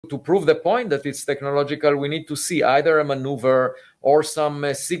To prove the point that it's technological, we need to see either a maneuver or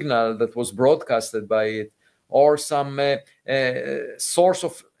some signal that was broadcasted by it, or some source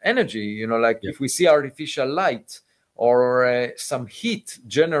of energy, like if we see artificial light or some heat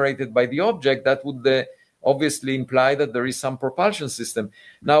generated by the object, that would obviously imply that there is some propulsion system.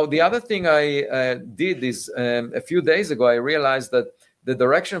 Now, the other thing I did is a few days ago, I realized that the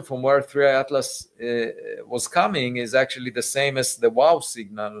direction from where 3i Atlas was coming is actually the same as the WoW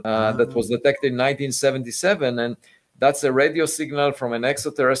signal that was detected in 1977. And that's a radio signal from an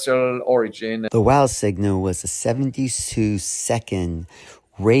extraterrestrial origin. The WoW signal was a 72-second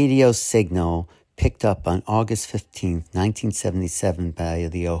radio signal picked up on August 15th, 1977 by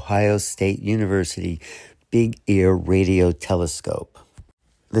the Ohio State University Big Ear Radio Telescope.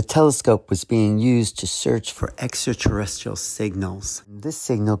 The telescope was being used to search for extraterrestrial signals. This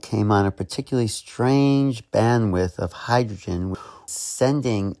signal came on a particularly strange bandwidth of hydrogen.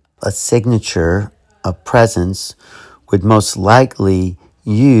 Sending a signature, a presence, would most likely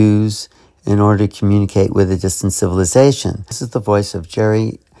use in order to communicate with a distant civilization. This is the voice of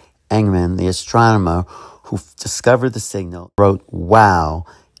Jerry Ehman, the astronomer who discovered the signal, wrote "wow"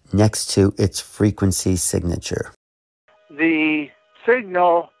 next to its frequency signature. The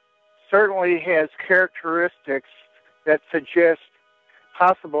signal certainly has characteristics that suggest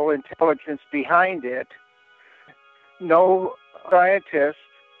possible intelligence behind it. No scientist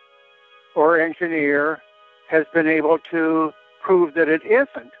or engineer has been able to prove that it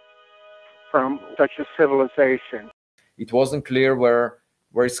isn't from such a civilization. It wasn't clear where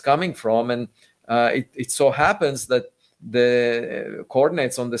it's coming from, and it so happens that the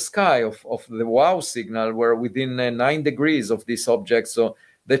coordinates on the sky of the WoW signal were within 9 degrees of this object. So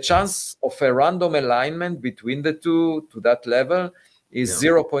the chance of a random alignment between the two to that level is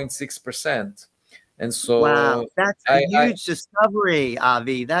 0.6%. And so, wow, that's a huge discovery,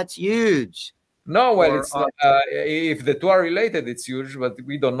 Avi. That's huge. No, well, it's if the two are related, it's huge, but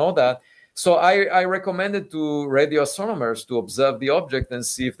we don't know that. So I recommended to radio astronomers to observe the object and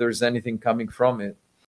see if there's anything coming from it.